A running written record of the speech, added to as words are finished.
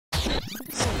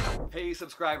Hey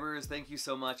subscribers, thank you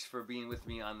so much for being with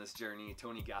me on this journey.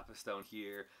 Tony Gappistone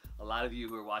here. A lot of you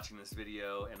who are watching this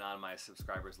video and on my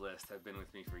subscribers list have been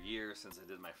with me for years since I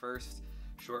did my first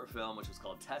short film, which was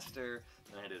called Tester.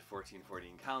 Then I did 1440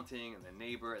 and Counting, and then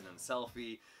Neighbor, and then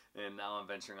Selfie, and now I'm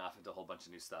venturing off into a whole bunch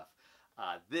of new stuff.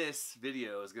 This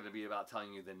video is going to be about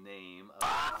telling you the name of the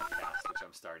podcast which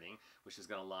I'm starting, which is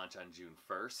going to launch on June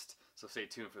 1st. So stay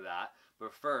tuned for that.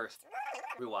 But first,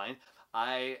 rewind.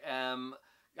 I am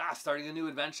starting a new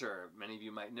adventure. Many of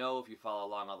you might know if you follow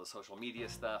along all the social media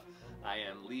stuff. I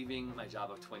am leaving my job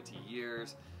of 20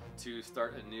 years to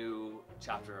start a new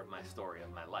chapter of my story,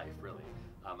 of my life, really.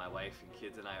 My wife and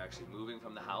kids and I are actually moving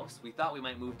from the house. We thought we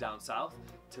might move down south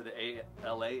to the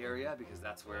LA area because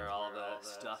that's where all the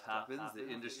stuff happens, the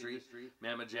industry,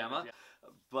 mamma jamma.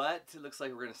 But it looks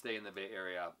like we're going to stay in the Bay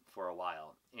Area for a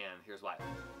while. And here's why.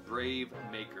 Brave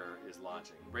Maker is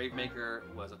launching. Brave Maker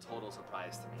was a total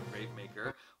surprise to me. Brave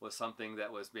Maker was something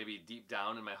that was maybe deep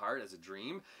down in my heart as a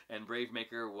dream. And Brave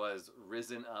Maker was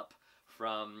risen up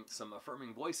from some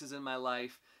affirming voices in my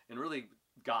life and really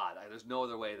God. There's no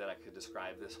other way that I could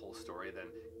describe this whole story than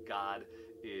God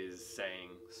is saying,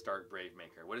 start Brave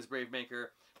Maker. What is Brave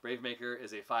Maker? Brave Maker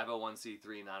is a 501c3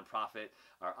 nonprofit.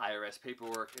 Our IRS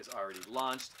paperwork is already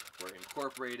launched. We're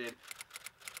incorporated.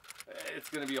 It's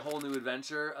going to be a whole new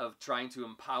adventure of trying to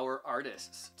empower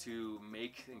artists to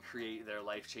make and create their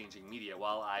life-changing media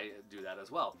while I do that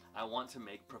as well. I want to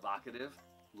make provocative,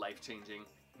 life-changing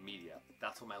media.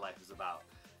 That's what my life is about.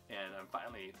 And I'm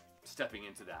finally stepping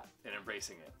into that and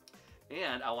embracing it.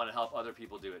 And I want to help other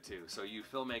people do it too. So you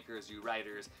filmmakers, you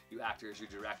writers, you actors, you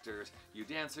directors, you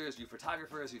dancers, you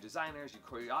photographers, you designers, you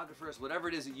choreographers, whatever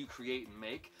it is that you create and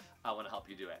make, I want to help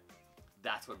you do it.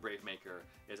 That's what Brave Maker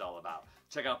is all about.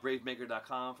 Check out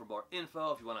bravemaker.com for more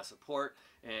info if you want to support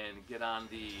and get on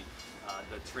the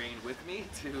train with me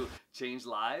to change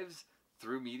lives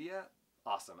through media.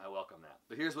 Awesome, I welcome that.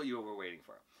 But here's what you were waiting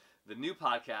for. The new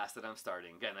podcast that I'm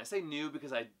starting. Again, I say new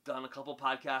because I've done a couple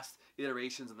podcast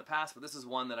iterations in the past, but this is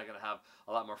one that I'm going to have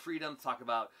a lot more freedom to talk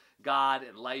about God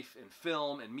and life and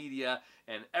film and media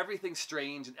and everything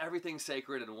strange and everything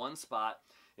sacred in one spot.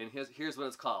 And here's what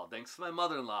it's called. Thanks to my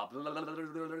mother-in-law.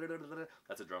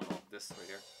 That's a drum roll. This right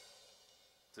here.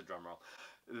 It's a drum roll.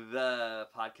 The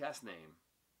podcast name,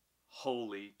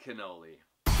 Holy Cannoli.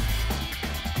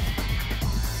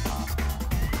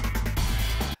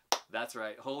 That's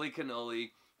right. Holy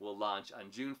Cannoli will launch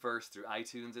on June 1st through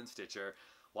iTunes and Stitcher.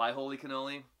 Why Holy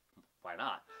Cannoli? Why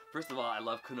not? First of all, I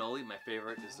love cannoli, my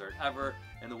favorite dessert ever.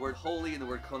 And the word holy and the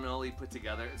word cannoli put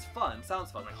together, it's fun,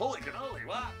 sounds fun. Like, holy cannoli,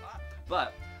 what?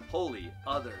 But holy,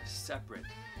 other, separate,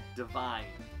 divine,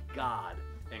 God,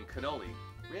 and cannoli,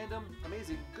 random,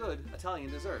 amazing, good Italian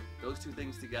dessert. Those two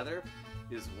things together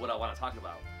is what I want to talk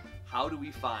about. How do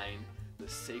we find the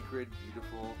sacred,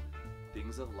 beautiful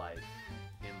things of life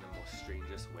in the most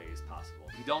strangest ways possible?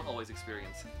 We don't always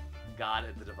experience God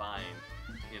and the divine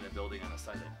in a building on a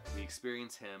Sunday. We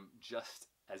experience Him just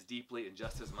as deeply and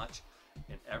just as much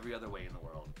in every other way in the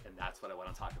world, and that's what I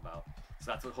want to talk about.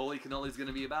 So that's what Holy Cannoli is going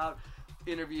to be about.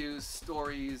 Interviews,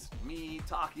 stories, me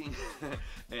talking,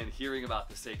 and hearing about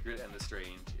the sacred and the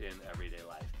strange in everyday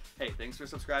life. Hey, thanks for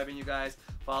subscribing, you guys.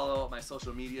 Follow my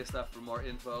social media stuff for more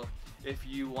info. If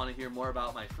you want to hear more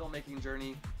about my filmmaking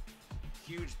journey,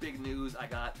 huge big news. I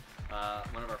got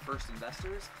one of our first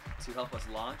investors to help us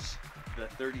launch the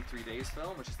 33 Days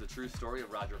film, which is the true story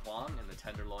of Roger Huang and the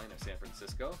Tenderloin of San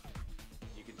Francisco.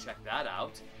 You can check that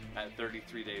out at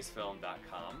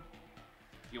 33daysfilm.com.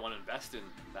 If you want to invest in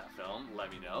that film, let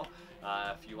me know.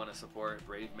 If you want to support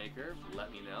Brave Maker,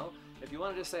 let me know. If you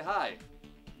want to just say hi,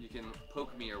 you can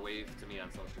poke me or wave to me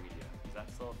on social media. Is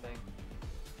that still a thing?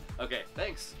 Okay,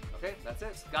 thanks. Okay, that's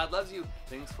it. God loves you.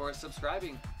 Thanks for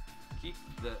subscribing. Keep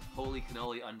the Holy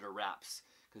Cannoli under wraps,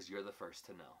 because you're the first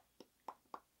to know.